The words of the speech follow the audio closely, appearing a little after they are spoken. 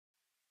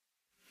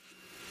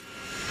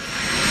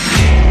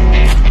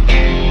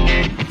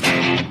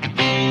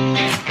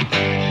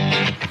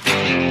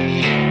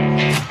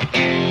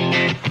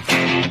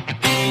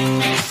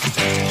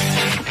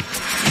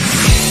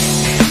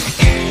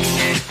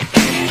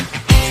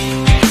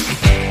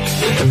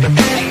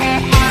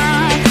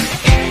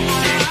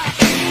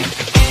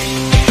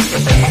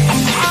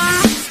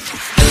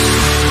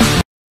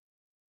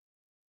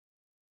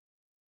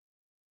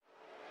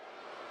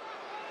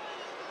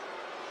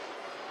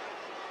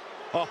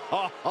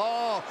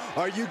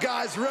Are you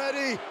guys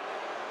ready?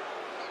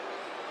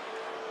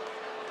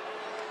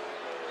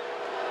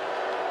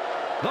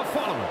 The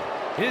following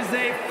is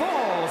a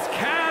Falls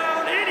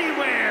Count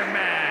Anywhere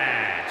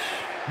match.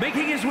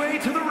 Making his way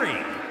to the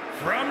ring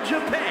from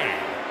Japan,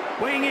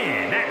 weighing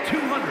in at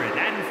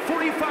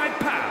 245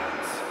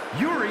 pounds,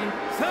 Yota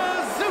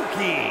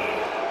Tsuji.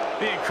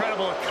 The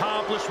incredible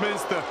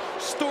accomplishments, the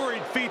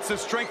storied feats of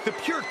strength, the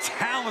pure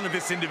talent of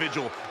this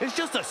individual is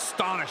just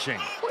astonishing.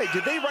 Wait,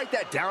 did they write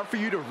that down for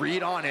you to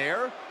read on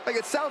air? Like,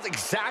 it sounds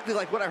exactly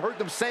like what I heard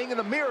them saying in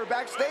the mirror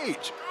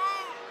backstage.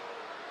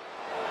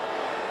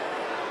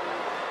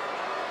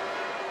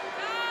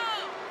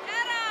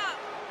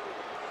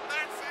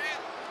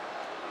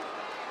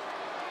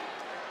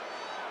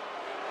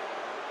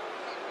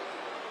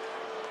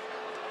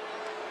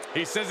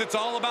 He says it's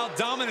all about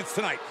dominance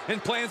tonight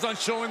and plans on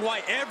showing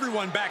why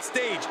everyone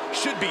backstage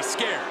should be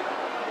scared.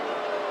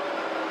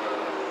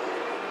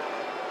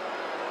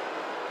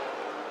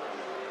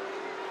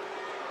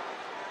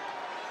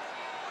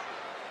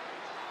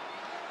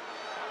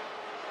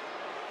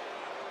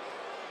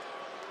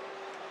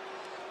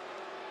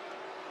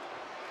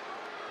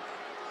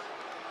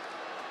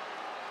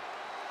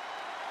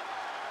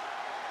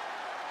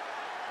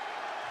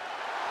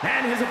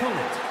 And his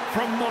opponent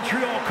from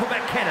Montreal,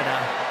 Quebec,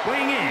 Canada,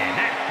 weighing in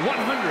at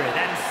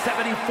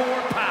 174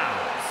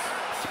 pounds,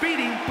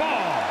 Speedy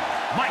Ball,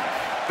 Mike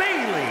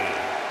Bailey.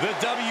 The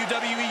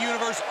WWE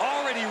Universe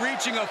already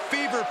reaching a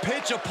fever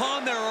pitch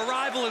upon their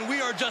arrival, and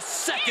we are just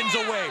seconds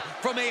away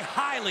from a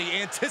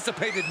highly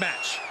anticipated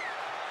match.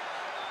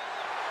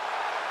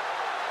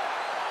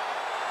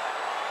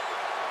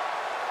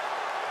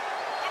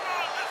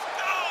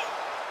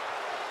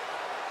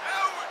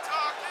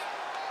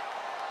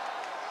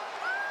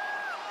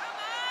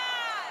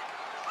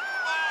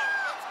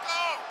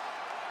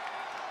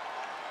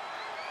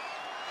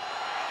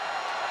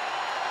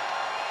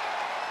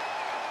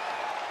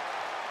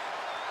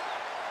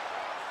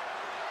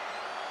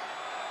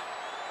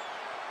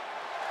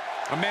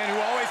 A man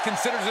who always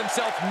considers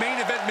himself main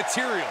event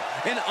material,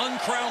 an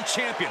uncrowned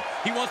champion.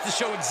 He wants to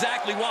show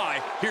exactly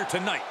why here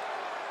tonight.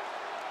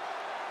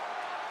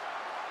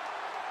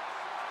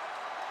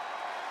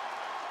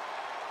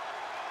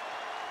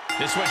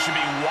 This one should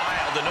be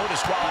wild. A no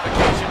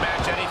disqualification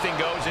match, anything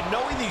goes. And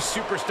knowing these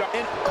superstars,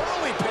 an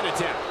early pin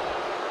attempt.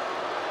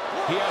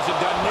 He hasn't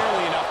done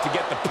nearly enough to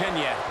get the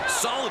pin yet.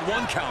 Solid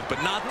one count,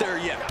 but not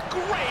there yet.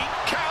 Great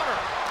counter.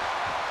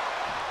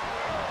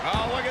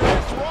 Oh, look at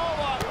this roll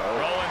up.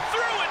 Rolling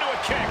through into a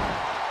kick.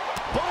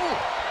 Boom.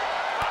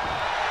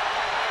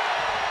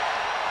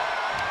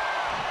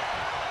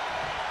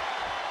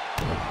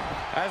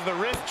 Has the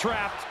wrist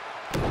trapped,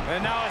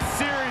 and now a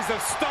series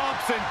of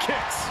stomps and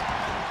kicks.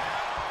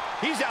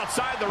 He's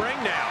outside the ring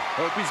now.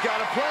 Hope he's got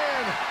a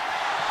plan.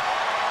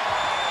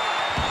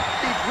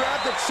 He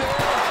grabbed the chair.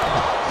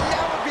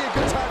 That would be a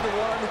good time to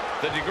run.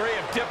 The degree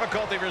of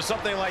difficulty for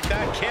something like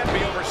that can't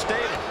be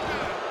overstated.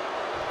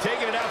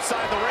 Taking it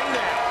outside the ring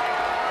now.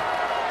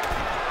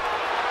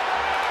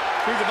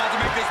 He's about to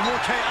make this more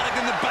chaotic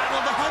than the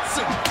Battle of the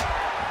Hudson.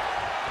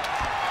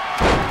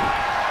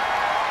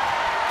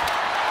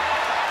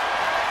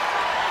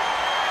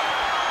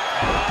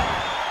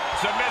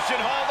 Submission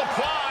hold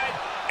applied.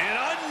 An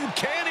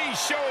uncanny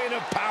showing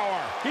of power.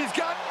 He's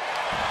got...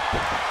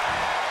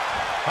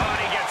 Oh,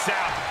 and he gets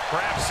out.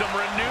 Perhaps some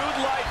renewed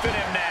life in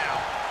him now.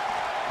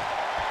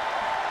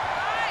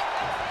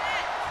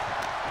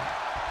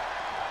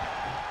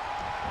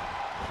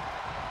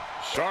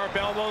 Sharp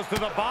elbows to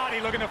the body,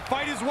 looking to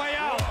fight his way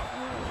out.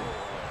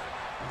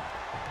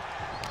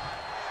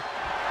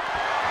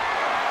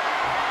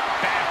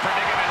 Bad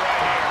predicament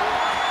right here.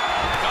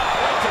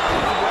 Oh, right to the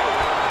throat.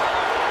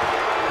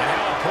 And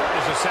how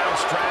important is a sound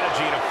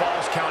strategy in a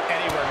Falls Count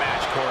Anywhere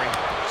match, Corey?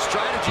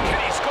 Strategy, can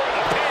he score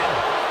the pin?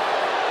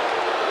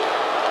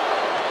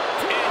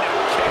 And a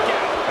kick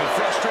out. And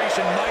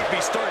frustration might be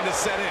starting to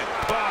set in.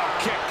 Oh,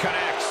 kick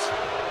connects.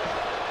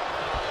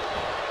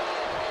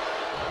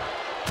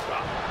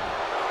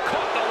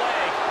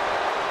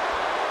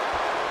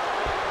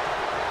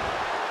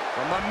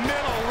 The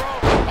middle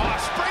rope. Oh,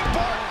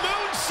 springboard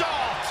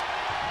moonsault.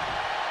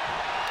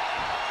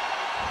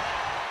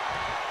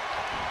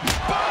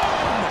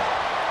 Boom!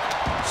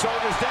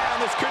 Shoulders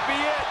down. This could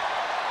be it.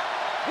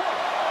 1,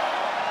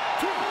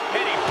 2.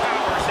 And he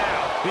powers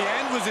out. The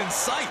end was in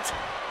sight.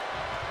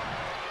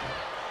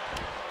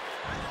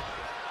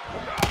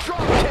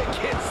 Drop kick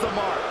hits the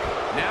mark.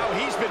 Now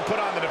he's been put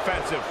on the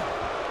defensive.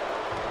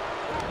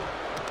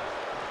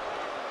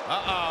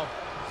 Uh-oh.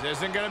 This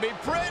isn't going to be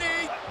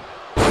pretty.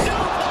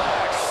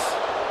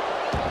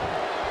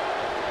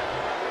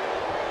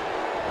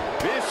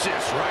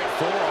 Vicious right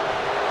forearm.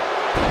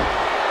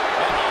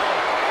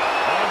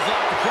 Arms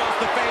locked across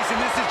the face, and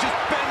this is just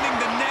bending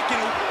the neck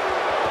and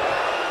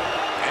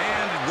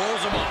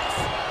rolls him off.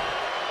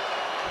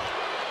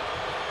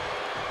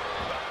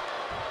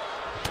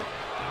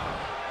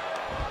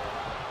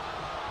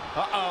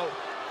 Uh-oh.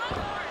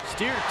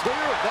 Steered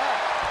clear of that.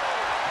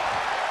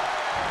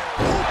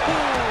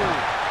 Ooh,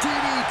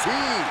 DDT.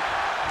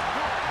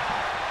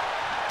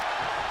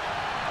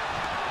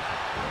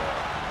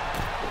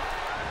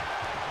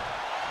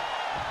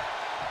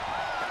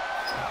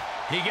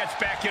 He gets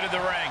back into the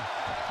ring.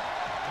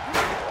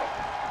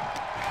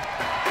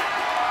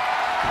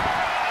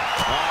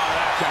 Oh,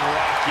 that can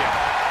rock you.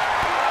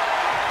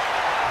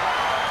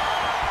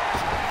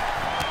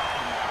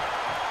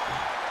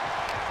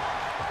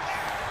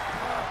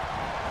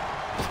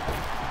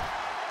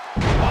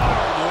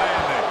 Hard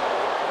landing.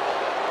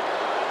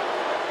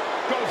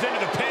 Goes into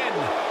the pin.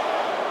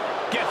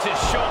 Gets his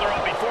shoulder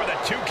up before the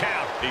 2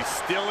 count. He's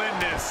still in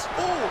this.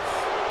 Ooh.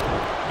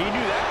 He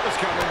knew that was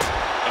coming.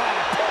 Oh,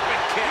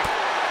 perfect kick.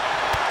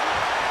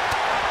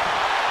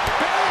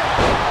 Bam!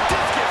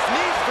 Discus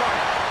knee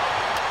strike.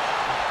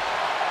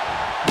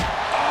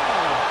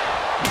 Oh!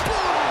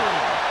 Boom!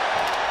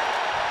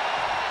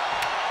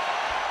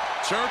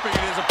 Chirping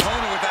at his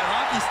opponent with that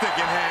hockey stick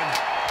in hand.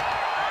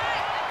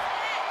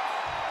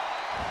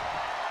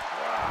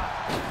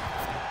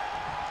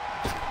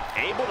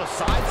 Able to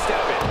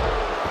sidestep it.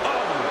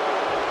 Oh!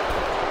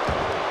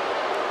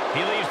 He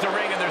leaves the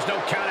ring, and there's no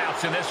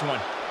countouts in this one.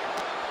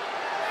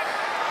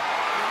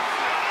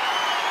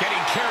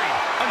 Getting carried.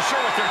 Unsure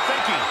what they're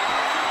thinking.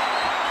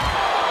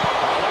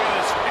 Oh, look at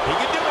this. He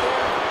can do it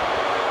here.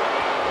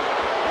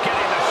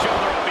 Getting the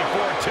shoulder up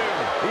before 2.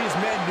 These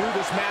men knew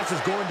this match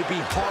was going to be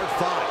hard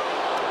fought.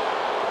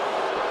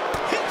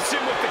 Hits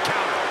him with the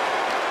counter.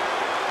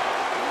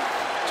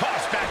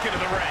 Tossed back into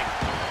the ring.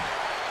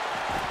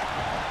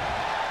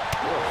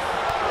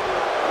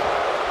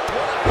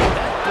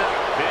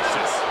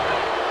 Vicious.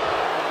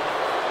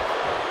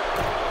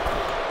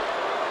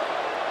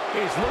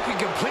 He's looking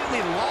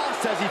completely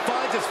lost as he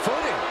finds his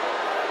footing.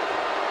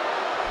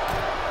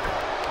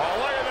 Oh,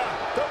 look at that.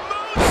 The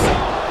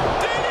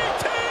moonsault.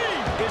 DDT.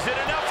 Is it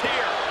enough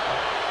here?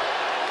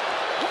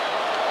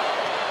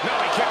 No,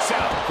 he kicks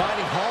out.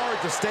 Finding hard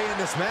to stay in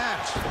this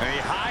match. And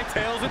he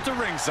hightails it to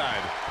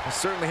ringside. He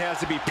certainly has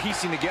to be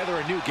piecing together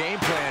a new game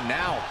plan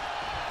now.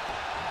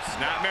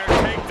 Snapmare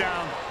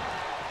takedown.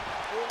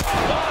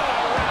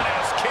 Oh,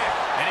 roundhouse kick.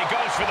 And he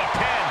goes for the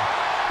pin.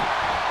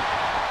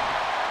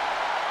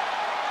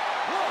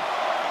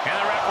 And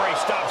the referee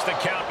stops the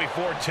count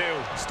before 2.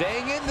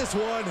 Staying in this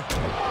one.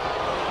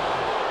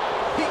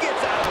 He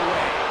gets out of the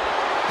way.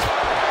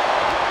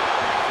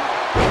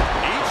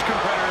 Each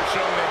competitor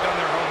showing they've done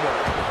their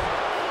homework.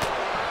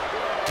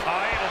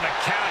 Oh, able to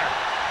counter.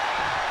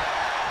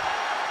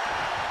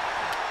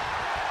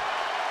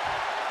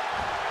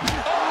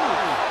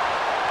 Oh!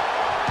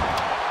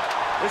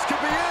 This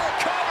could be it.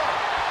 Cover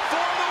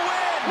for the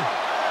win.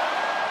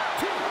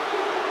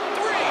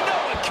 3. No,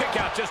 a kick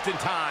out just in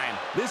time.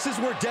 This is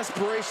where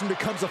desperation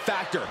becomes a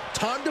factor.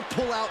 Time to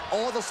pull out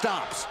all the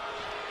stops.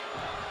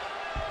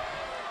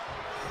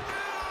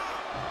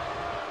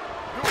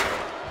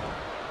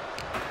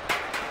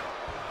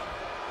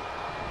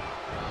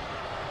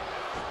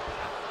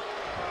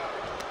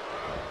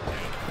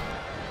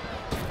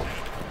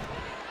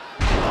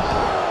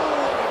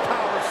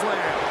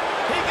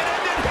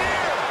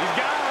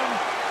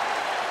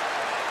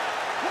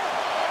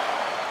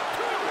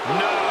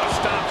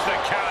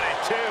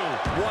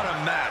 What a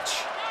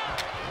match.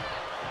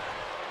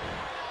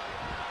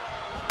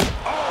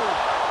 Oh!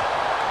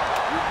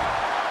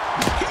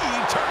 He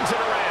turns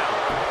it around.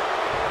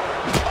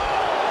 Oh,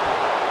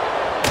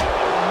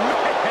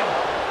 man.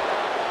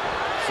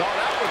 Saw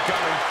that one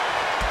coming.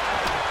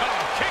 Oh,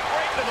 kick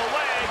right to the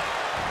leg.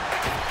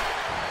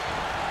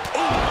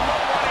 Oh,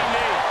 low running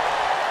knee.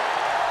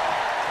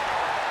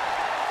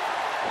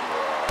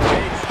 A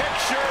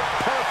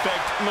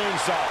picture-perfect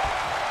moonsault.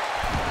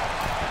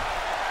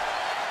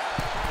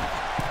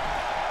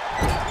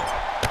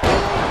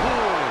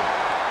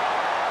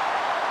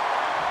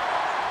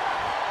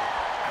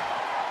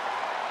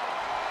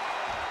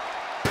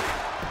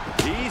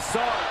 Saw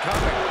it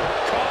coming.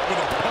 Caught with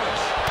a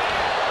punch.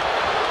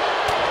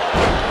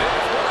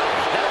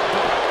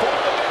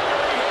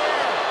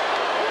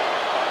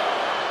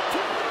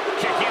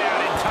 Kicking out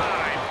in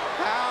time.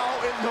 How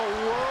in the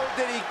world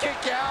did he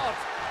kick out?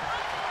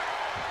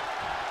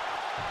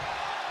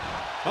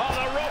 Oh,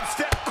 the rope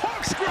step.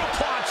 Corkscrew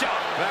plancha.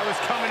 That was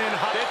coming in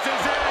hot. This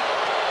is it.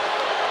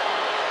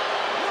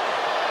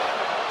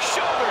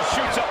 Shoulder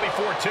shoots up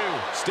before 2.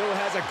 Still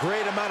has a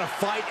great amount of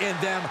fight in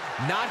them.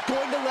 Not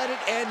going to let it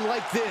end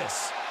like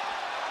this.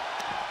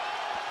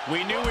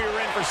 We knew we were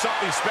in for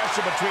something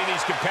special between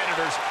these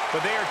competitors,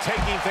 but they are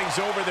taking things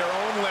over their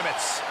own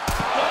limits.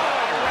 Oh,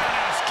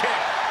 roundhouse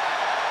kick.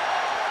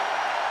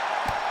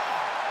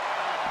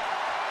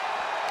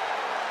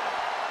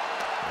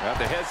 Got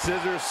the head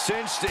scissors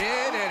cinched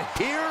in, and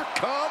here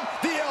come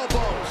the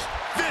elbows.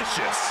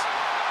 Vicious.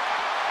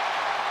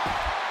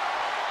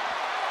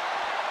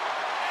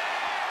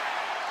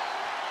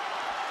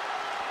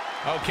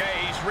 Okay,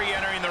 he's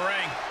re-entering the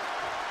ring.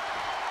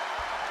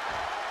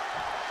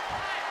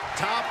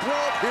 Top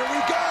rope, here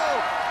we go.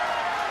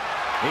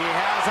 He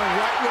has him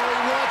right where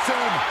he wants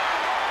him.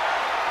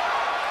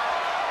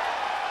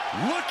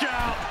 Look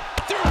out!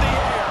 Through the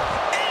air,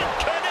 and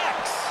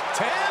connects.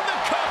 And the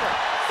cover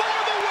for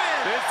the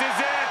win. This is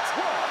it.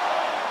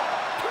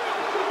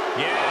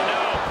 Yeah,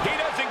 no, he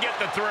doesn't get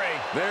the 3.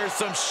 There's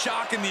some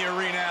shock in the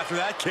arena after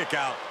that kick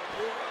out.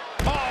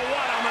 Oh,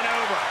 what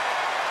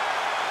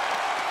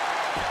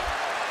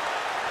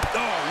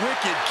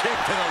wicked kick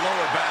to the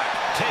lower back.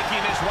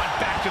 Taking this one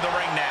back to the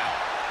ring now.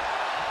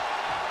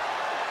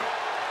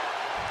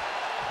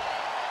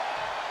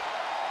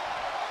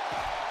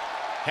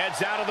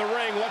 Heads out of the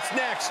ring. What's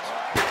next?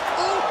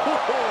 Ooh.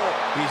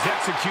 He's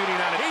executing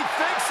on it. He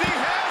thinks he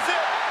has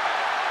it.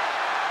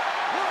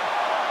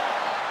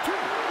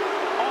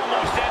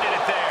 Almost ended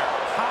it there.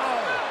 How?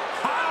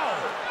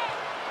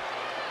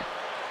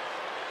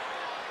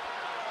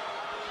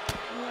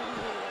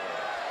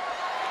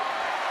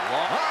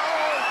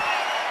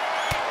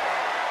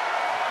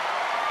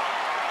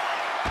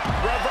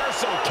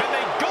 Reversal. Can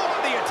they go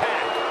on the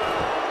attack?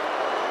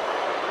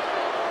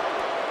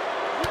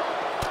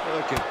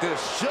 Look at this,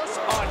 just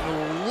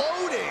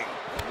unloading.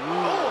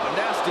 Oh, a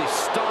nasty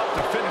stop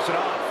to finish it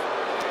off.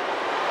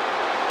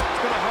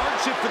 It's been a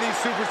hardship for these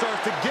superstars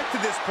to get to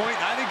this point.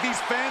 I think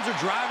these fans are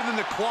driving them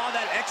to claw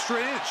that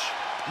extra inch.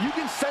 You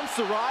can sense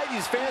the ride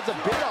these fans have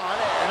been on,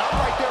 and I'm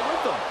right there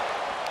with them.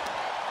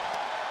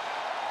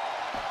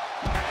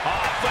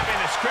 Oh, flipping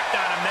the script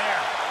on him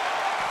there.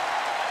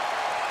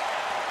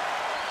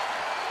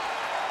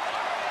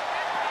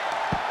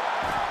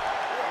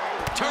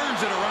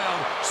 Turns it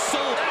around. So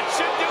That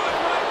should do it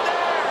right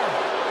there.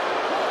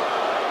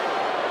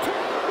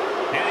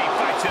 And he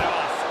fights it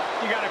off.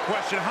 you got to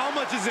question, how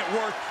much is it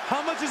worth?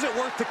 How much is it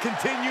worth to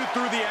continue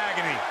through the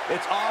agony?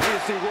 It's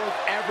obviously worth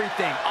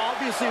everything.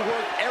 Obviously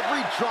worth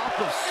every drop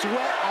of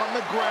sweat on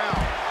the ground.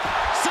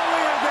 So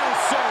here goes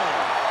Soul.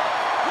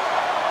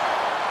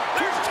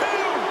 There's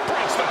two.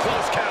 Breaks the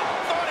close count.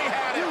 Thought he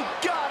had it. You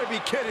gotta be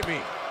kidding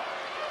me.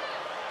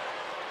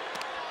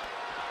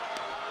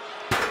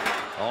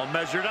 All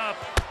measured up.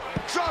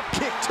 Drop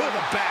kick to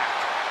the back.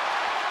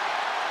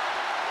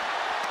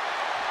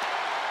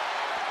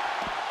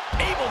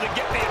 Able to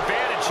get the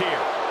advantage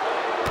here.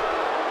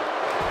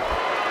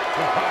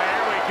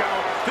 Here we go.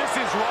 This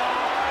is raw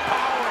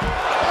power.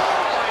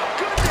 Oh my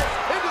goodness,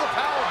 into the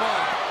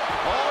powerbomb.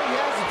 All he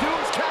has to do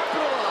is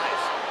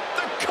capitalize.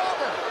 The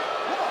cover.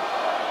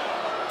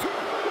 1, 2.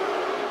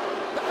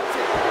 That's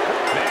it.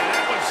 Man,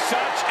 that was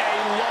such a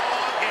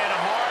long and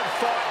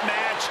hard-fought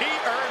match. He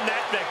earned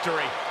that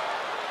victory.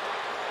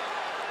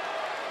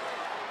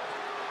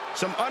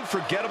 Some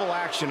unforgettable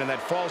action in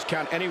that Falls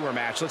Count Anywhere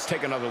match. Let's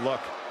take another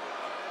look.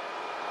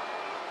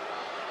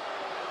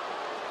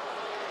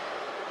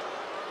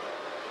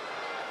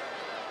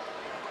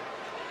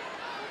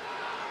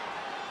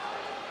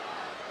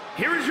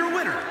 Here is your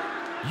winner,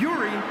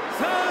 Yuri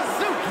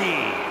Suzuki.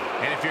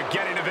 And if you're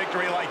getting a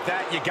victory like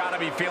that, you gotta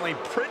be feeling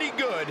pretty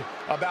good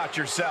about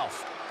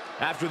yourself.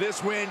 After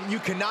this win, you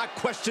cannot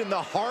question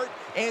the heart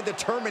and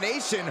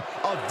determination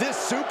of this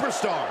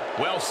superstar.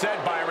 Well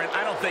said, Byron.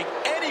 I don't think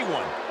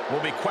anyone will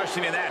be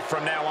questioning that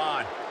from now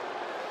on.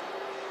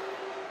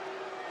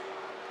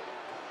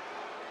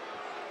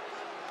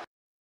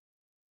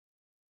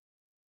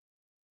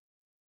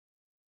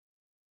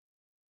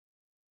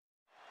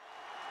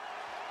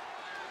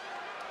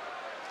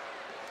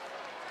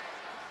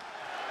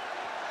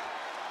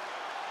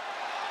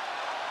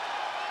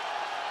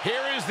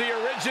 Here is the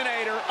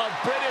originator of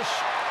British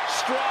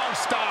strong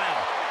style.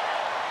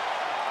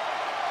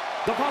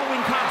 The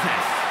following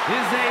contest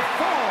is a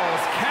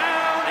Falls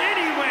Count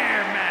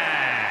Anywhere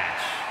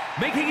match.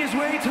 Making his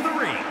way to the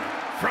ring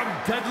from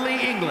Dudley,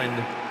 England,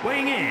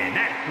 weighing in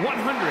at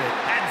 175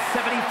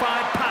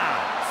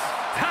 pounds,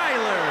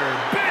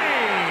 Tyler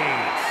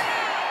Bate.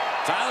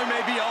 Tyler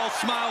may be all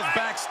smiles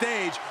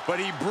backstage, but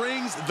he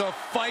brings the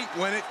fight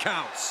when it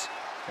counts.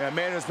 A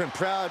man has been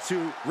proud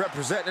to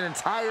represent an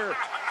entire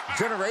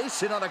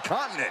generation on a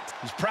continent.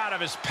 He's proud of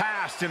his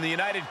past in the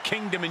United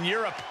Kingdom and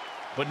Europe,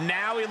 but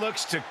now he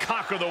looks to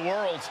conquer the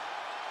world.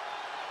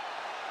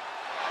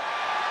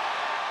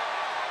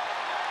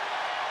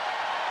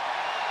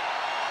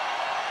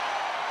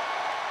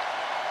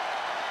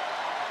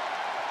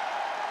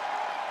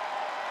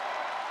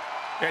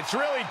 It's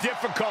really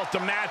difficult to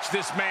match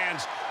this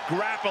man's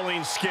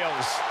grappling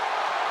skills.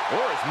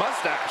 Or his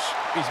mustache.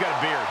 He's got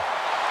a beard.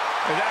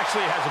 It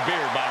actually has a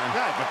beard, Byron.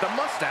 Yeah, but the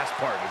mustache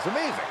part is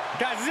amazing.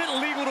 Guys, is it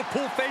illegal to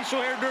pull facial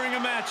hair during a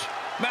match?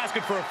 I'm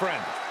asking for a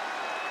friend.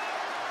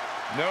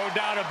 No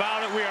doubt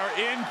about it, we are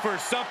in for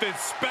something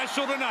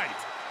special tonight.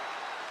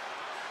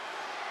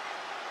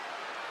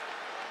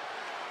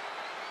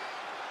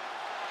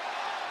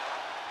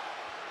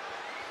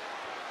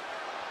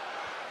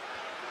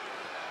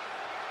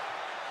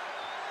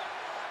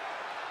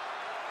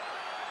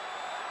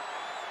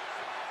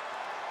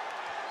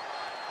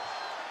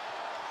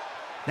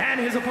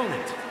 And his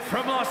opponent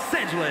from Los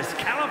Angeles,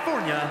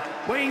 California,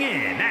 weighing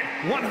in at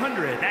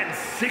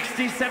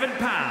 167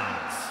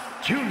 pounds,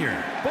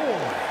 Junior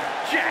Boy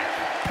Jack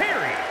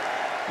Perry.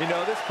 You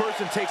know, this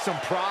person takes some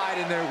pride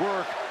in their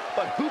work,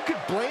 but who could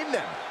blame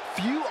them?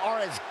 Few are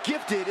as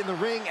gifted in the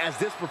ring as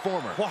this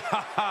performer.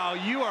 Wow,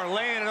 you are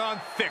laying it on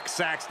thick,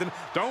 Saxton.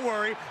 Don't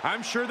worry,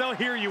 I'm sure they'll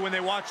hear you when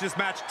they watch this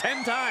match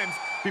 10 times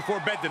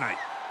before bed tonight.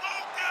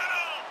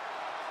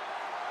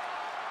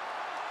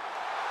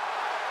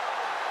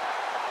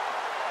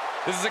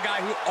 This is a guy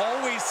who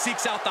always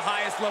seeks out the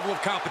highest level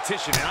of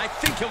competition, and I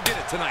think he'll get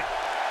it tonight.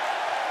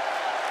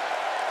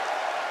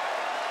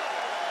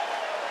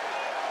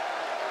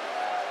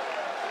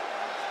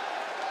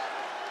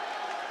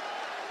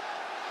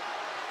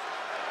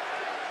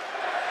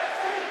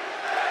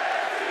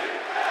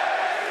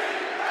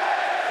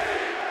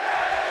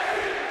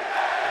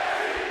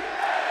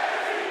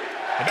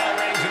 The bell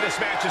rings and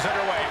this match is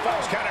underway.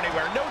 Falls count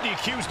anywhere. No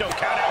DQs, no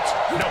countouts,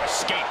 no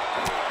escape.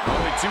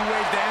 Only two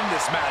ways to end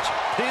this match,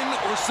 pin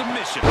or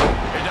submission.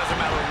 It doesn't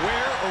matter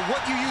where or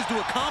what you use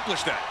to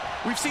accomplish that.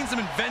 We've seen some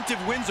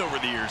inventive wins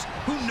over the years.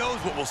 Who knows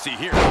what we'll see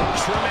here?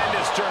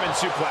 Tremendous German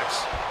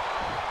suplex.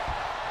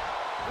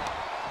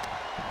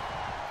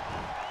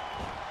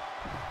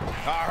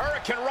 A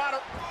Hurricane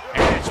Rana.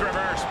 And it's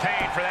reverse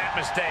pain for that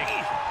mistake.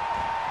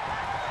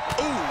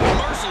 Ooh,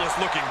 merciless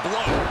looking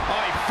blow.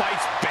 Oh, he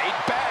fights Bate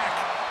back.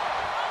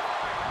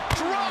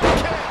 Drop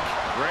kick.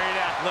 Great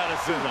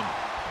athleticism.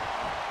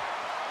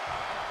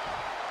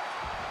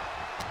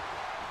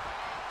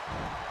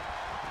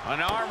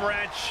 An arm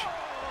wrench.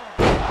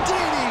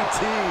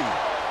 DDT.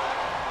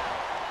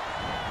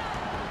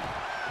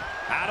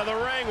 Out of the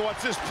ring.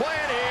 What's his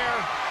plan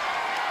here?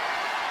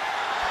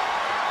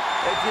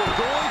 If you're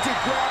going to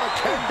grab a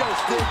kendo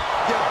stick,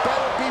 you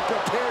better be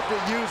prepared to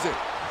use it.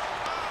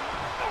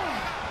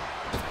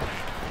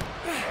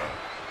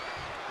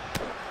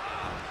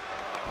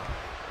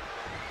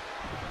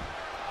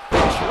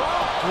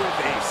 Dropped with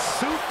a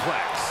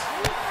suplex.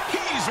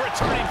 He's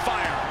returning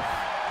fire.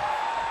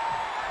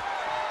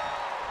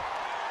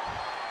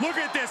 Look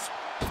at this.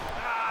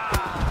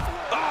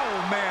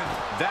 Oh, man.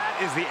 That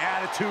is the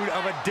attitude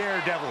of a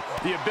daredevil.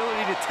 The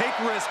ability to take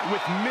risk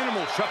with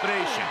minimal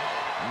trepidation.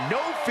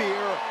 No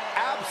fear,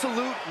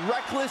 absolute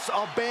reckless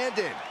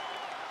abandon.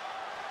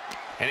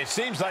 And it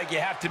seems like you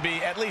have to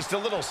be at least a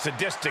little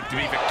sadistic to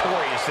be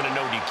victorious in a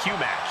no DQ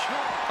match.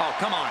 Oh,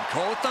 come on,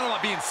 Cole. It's not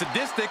about being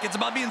sadistic. It's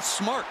about being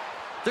smart.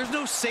 There's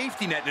no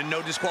safety net in a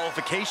no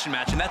disqualification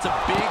match, and that's a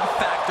big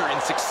factor in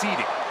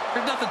succeeding.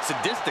 There's nothing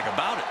sadistic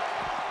about it.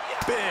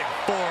 Big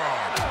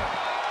forearm.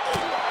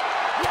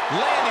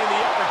 Landing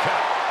the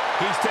uppercut.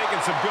 He's taking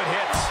some good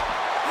hits.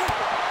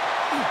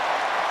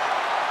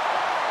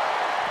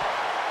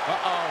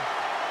 Uh-oh.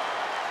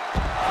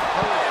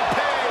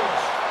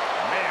 Rampage.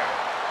 Man.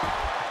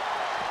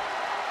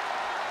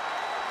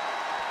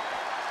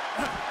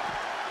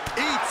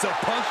 Eats a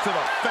punch to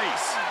the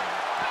face.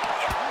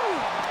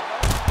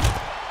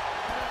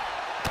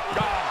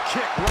 Oh,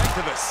 kick right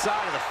to the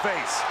side of the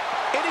face.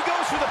 And he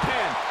goes for the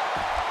pin.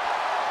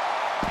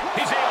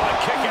 He's able to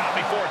kick out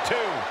before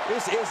two.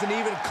 This isn't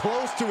even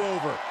close to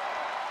over.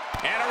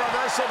 And a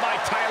reversal by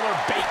Tyler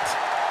Bate.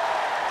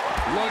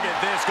 Look at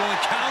this, going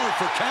counter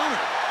for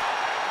counter.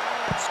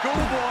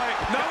 Schoolboy,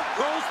 no,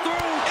 rolls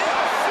through.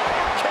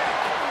 Kick.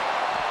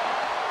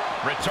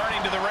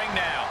 Returning to the ring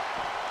now.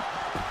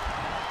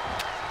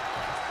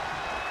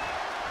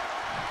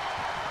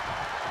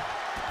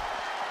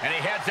 And he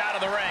heads out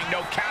of the ring.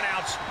 No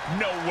countouts,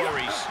 no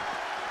worries.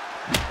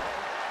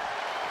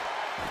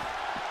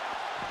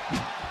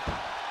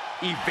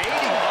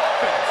 Evading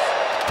offense.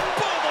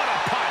 Boom, what a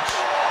punch.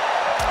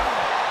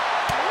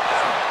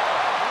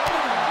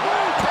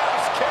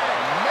 Roundhouse kick.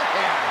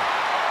 Man.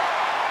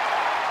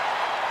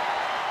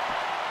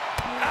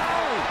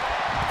 Ow.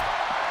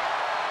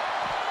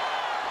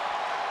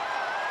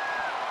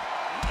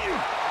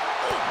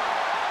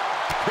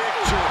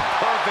 Picture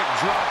perfect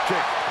drop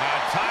kick.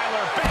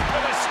 Tyler Bate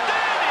with a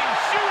standing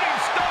shooting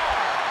star.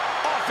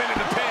 Off into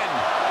the pin.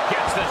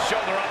 Gets the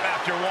shoulder up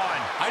after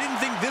one. I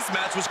didn't think this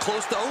match was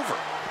close to over.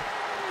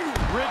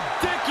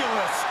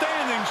 Ridiculous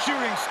standing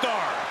shooting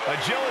star.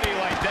 Agility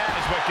like that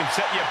is what can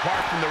set you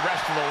apart from the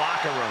rest of the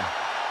locker room.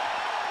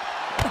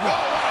 Oh,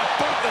 what a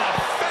boot to the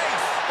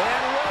face.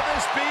 And will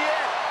this be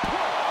it?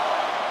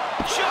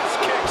 Just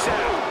kicks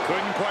out.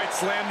 Couldn't quite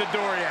slam the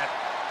door yet.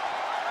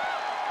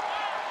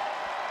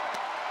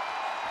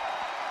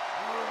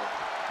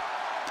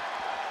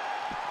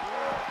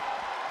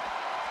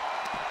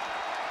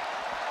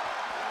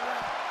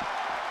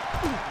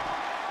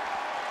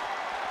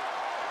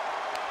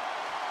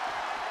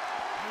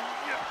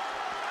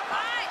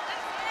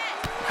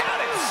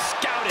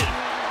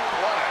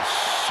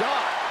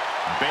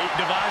 Bate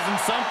devising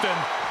something.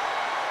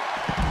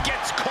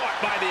 Gets caught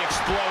by the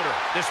exploder.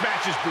 This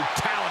match's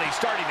brutality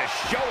starting to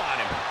show on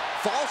him.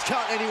 Falls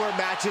Count Anywhere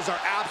matches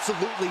are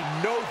absolutely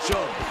no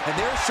joke, and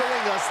they're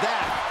showing us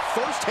that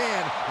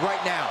firsthand right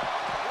now.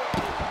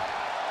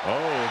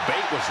 Oh,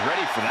 Bate was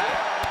ready for that.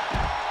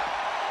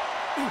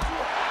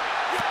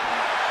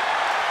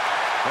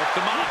 Hooked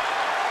him up.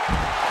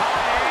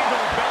 High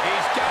angle,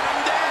 he's got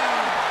him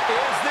down.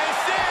 Is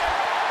this it?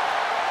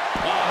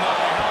 Oh, no,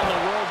 how in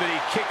the world did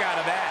he kick out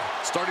of that?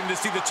 Starting to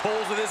see the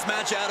tolls of this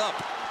match add up.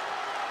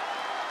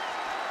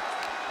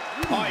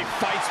 Oh, he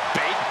fights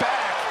Bate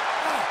back.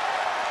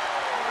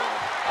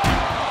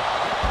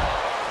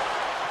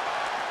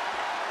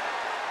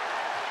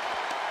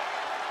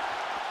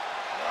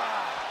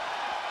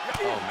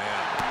 Oh,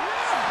 man.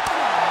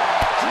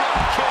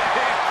 Drop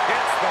kick.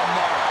 Hits the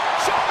mark.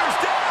 Shoulders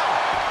down.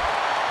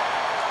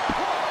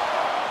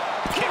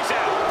 Kicks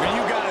out. Well,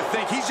 you got to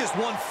think he's just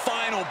one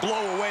final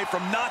blow away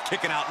from not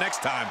kicking out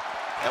next time.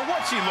 And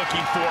what's he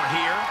looking for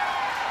here?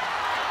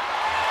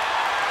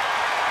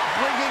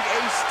 Bringing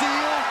a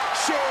steel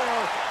chair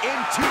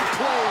into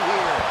play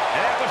here.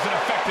 And that was an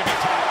effective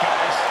attack,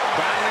 guys.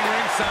 Battling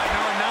ringside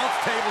now, announce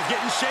table's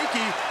getting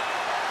shaky.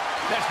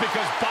 That's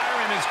because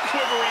Byron is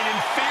quivering in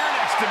fear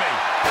next to me.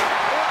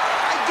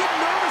 I get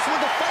nervous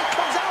when the fight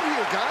comes out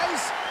here,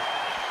 guys.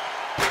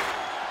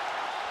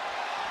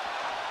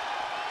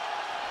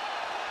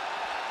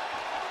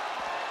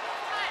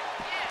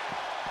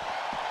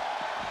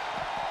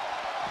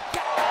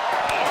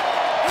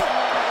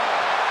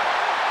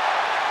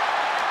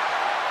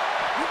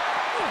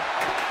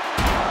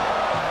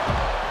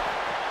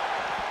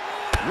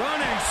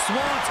 Running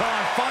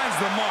swanton finds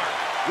the mark.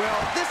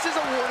 Well, this is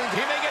a warning. He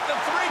may get the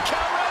 3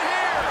 count right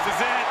here. This is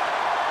it.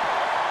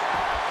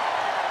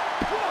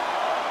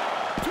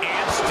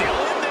 And still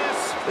in this.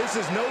 This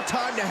is no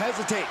time to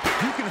hesitate.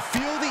 You can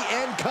feel the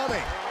end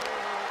coming.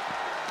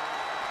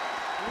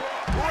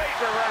 Great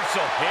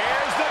reversal.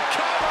 Here's the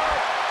cover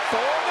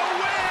for the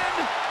win.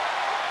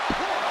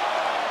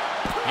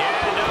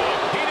 Yeah, no,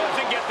 he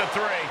doesn't get the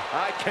 3.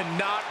 I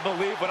cannot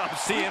believe what I'm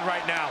seeing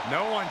right now.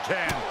 No one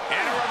can.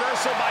 And a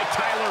reversal by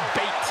Tyler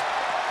Bate.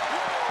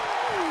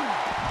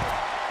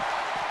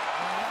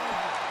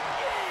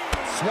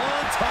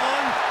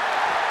 Swanton.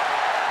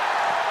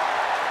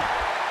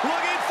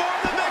 Looking for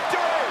the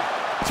victory.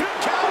 2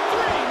 count,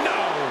 3.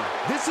 No.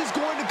 This is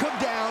going to come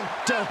down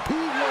to who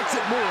wants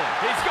it more.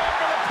 He's going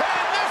for the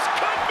pin. This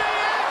could be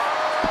it.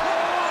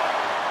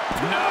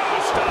 No,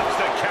 stops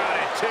the count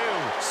at 2.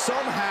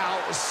 Somehow,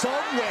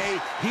 some way,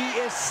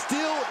 he is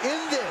still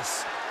in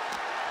this.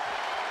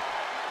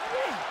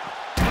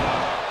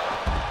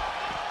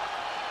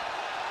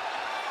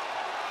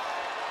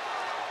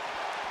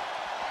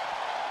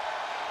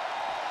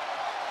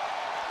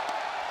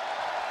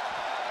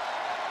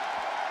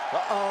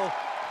 Uh-oh.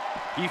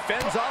 He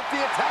fends off the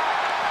attack.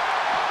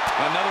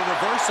 Another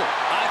reversal.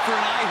 Eye for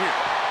an eye here.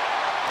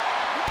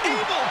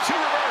 Able to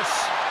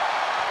reverse.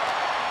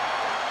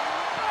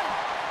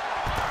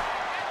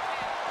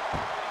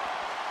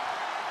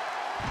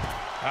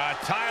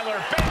 Tyler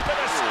Bate with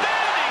a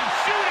standing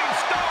shooting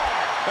star.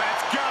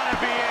 That's gotta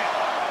be it.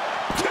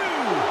 2.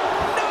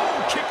 No,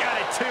 kick out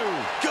at 2.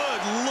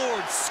 Good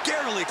Lord,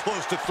 scarily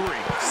close to 3.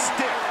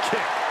 Stiff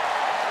kick.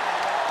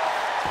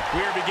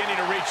 We are beginning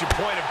to reach a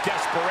point of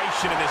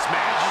desperation in this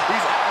match.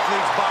 These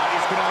athletes'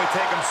 bodies can only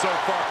take them so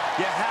far.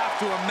 You have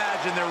to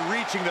imagine they're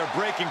reaching their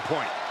breaking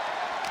point.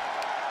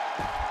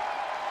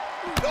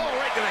 Oh,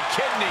 right to the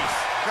kidneys.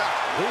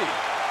 Golly.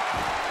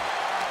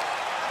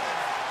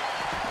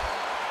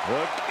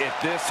 Look at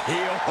this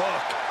heel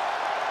hook.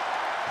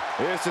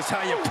 This is how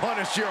you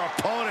punish your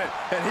opponent,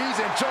 and he's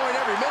enjoying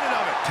every minute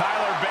of it.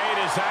 Tyler Bate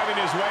is having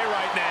his way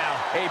right now.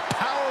 A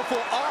powerful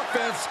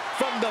offense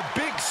from the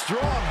big,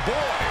 strong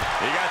boy.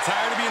 He got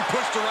tired of being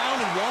pushed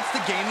around and wants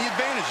to gain the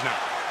advantage now.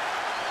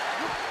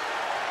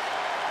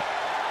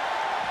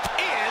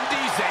 And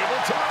he's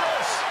able to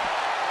reverse.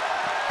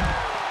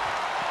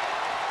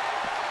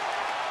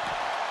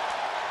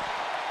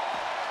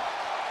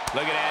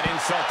 Look at that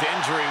insult to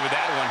injury with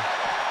that one.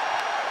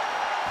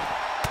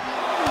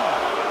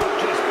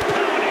 Just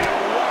pounding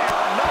away.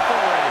 Enough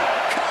already.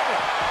 Cover.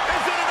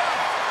 Is it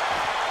enough?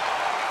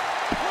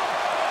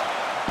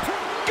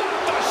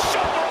 Got the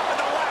shoulder up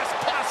in the last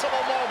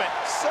possible moment.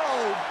 So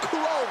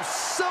close,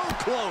 so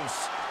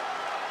close.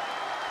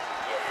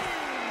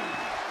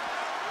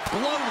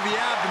 Blow to the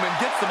abdomen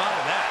gets them out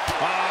of that.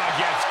 Ah,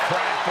 gets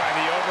cracked by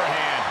the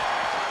overhand.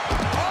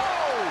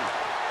 Oh!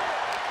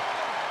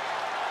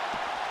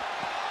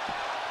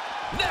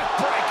 Neck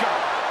breaker.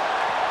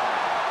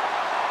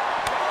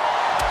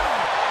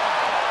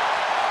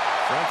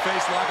 Front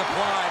face lock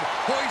applied,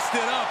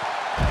 hoisted up,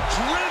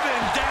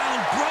 driven down,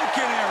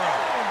 broken arrow.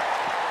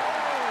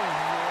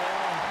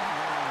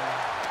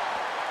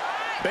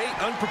 Bate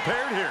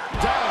unprepared here.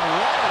 Down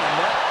right on the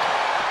neck.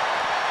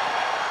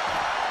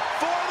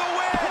 For the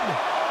win.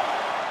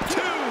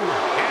 2.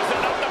 Is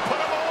enough to put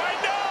him away?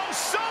 No,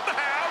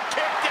 somehow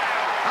kicked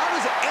out. How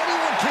does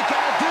anyone kick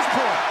out at this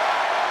point?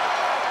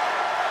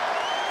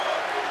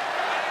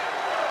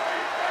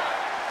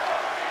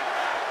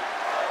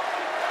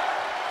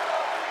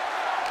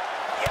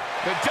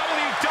 The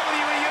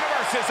WWE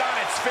Universe is on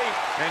its feet.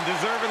 And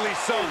deservedly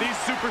so. These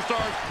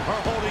superstars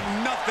are holding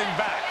nothing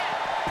back.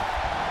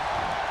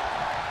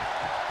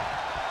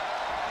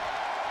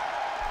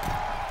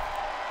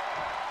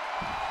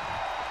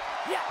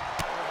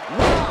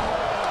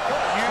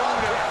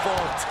 Beautiful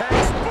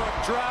textbook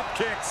drop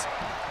kicks.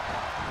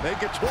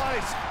 Make it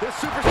twice. This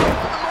superstar on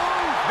the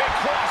move. Big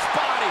cross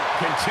body.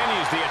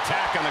 Continues the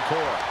attack on the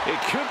core. It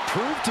could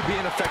prove to be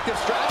an effective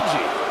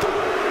strategy.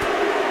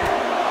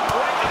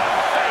 Right to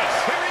the face.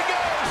 Here he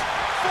goes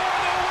for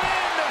the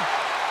win.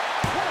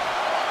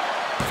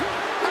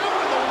 How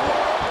in the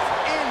world?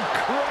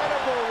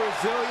 Incredible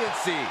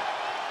resiliency.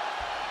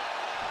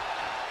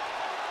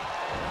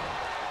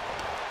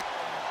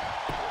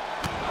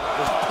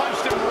 Just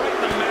punched him right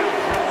in the mouth.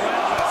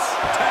 Relentless.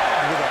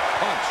 Tagged with a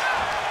punch.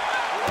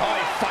 Oh,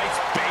 he fights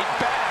Bate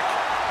back.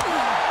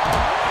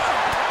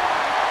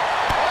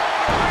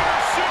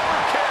 Super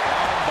kick.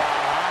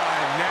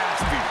 Behind,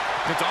 nasty.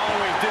 It's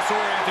always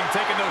disorienting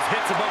taking those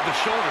hits above the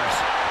shoulders.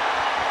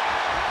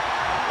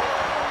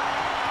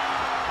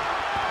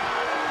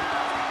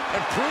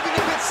 And proving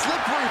a bit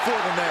slippery for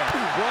them there.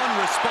 One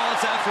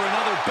response after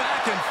another.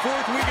 Back and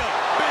forth we go.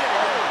 Big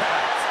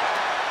impact.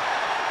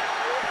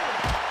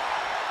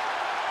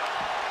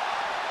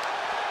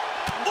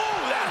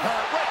 Ooh, that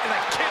hurt right to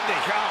the kidney.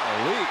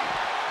 Golly.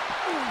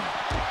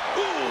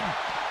 Ooh.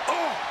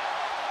 Oh.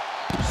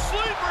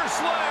 Sleeper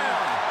slam.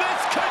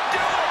 This could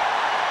do it.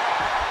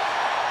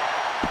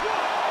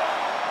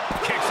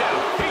 Kicks out.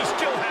 He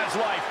still has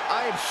life.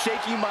 I am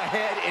shaking my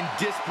head in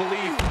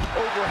disbelief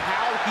over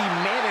how he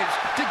managed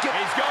to get...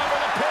 He's going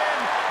for the pin.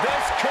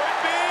 This could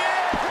be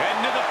it.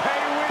 Into the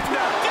pay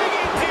window.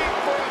 Digging deep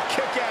for a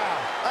kick out.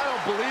 I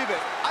don't believe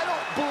it. I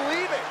don't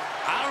believe it.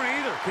 I don't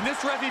either. Can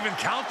this ref even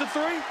count to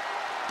 3?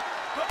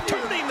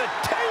 Turning the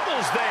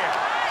tables there.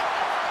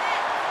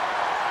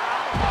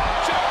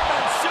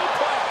 German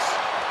suplex.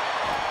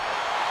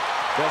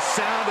 The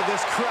sound of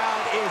this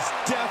crowd is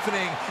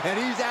deafening, and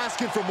he's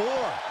asking for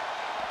more.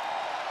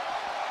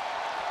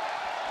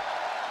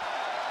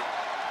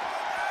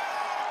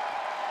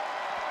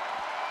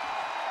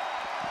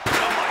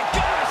 Oh my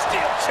God, a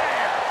steel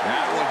chair.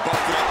 That one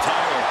busted up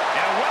Tyler.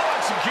 And a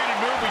well-executed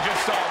move we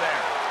just saw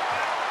there.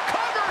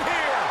 Cover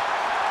here.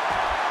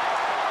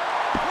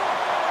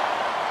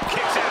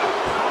 Kicks out.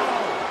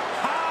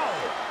 How?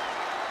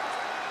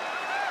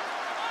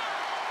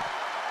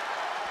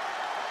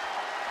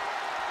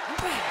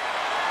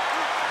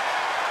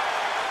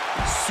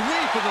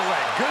 Sweep of the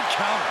leg. Good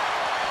counter.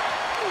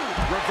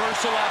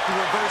 Reversal after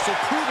reversal,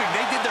 proving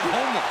they did their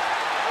homework.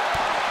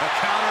 A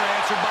counter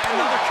answered by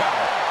another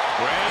counter.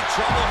 Great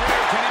trouble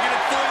here. Can he get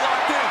it fully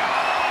locked in?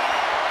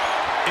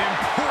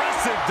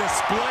 Impressive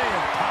display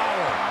of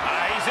power.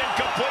 He's in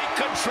complete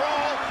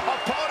control.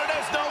 Opponent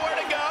has nowhere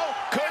to go.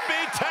 Could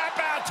be tap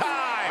out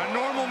time. A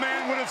normal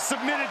man would have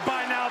submitted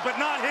by now, but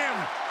not him.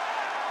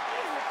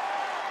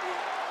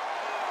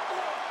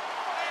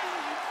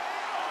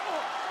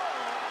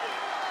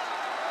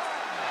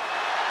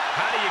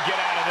 How do you get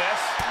out of this?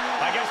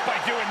 I guess by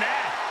doing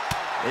that.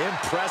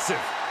 Impressive.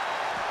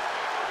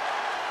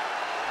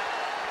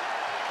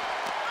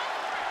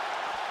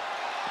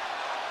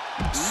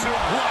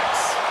 Suplex.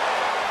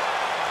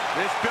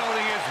 This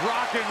building is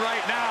rocking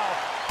right now.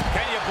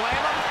 Can you blame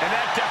him? And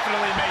that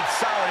definitely made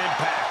solid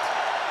impact.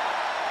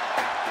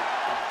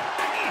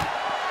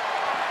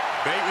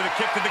 Bate with a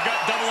kick to the gut,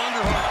 double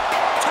underhook.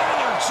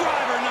 Tyler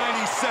driver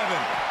 97.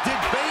 Did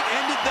Bate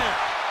end it there?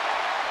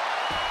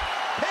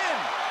 Pin.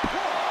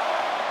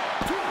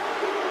 1, 2.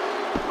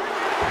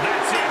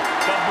 That's it.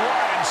 The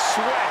blood and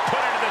sweat put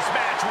into this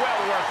match.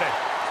 Well worth it.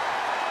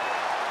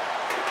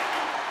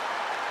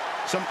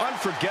 Some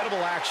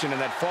unforgettable action in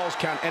that Falls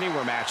Count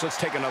Anywhere match. Let's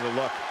take another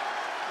look.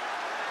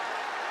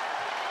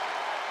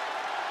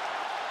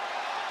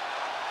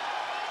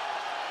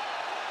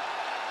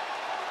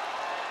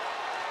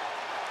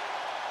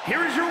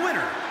 Here is your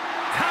winner,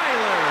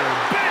 Tyler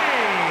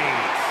Bate.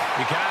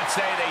 You cannot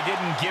say they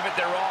didn't give it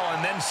their all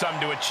and then some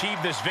to achieve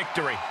this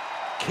victory.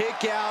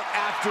 Kick out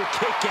after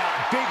kick out.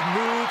 Big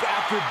move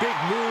after big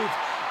move.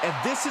 And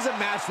this is a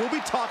match we'll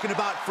be talking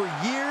about for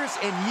years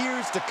and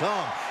years to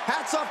come.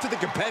 Hats off to the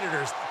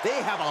competitors.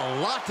 They have a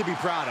lot to be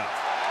proud of.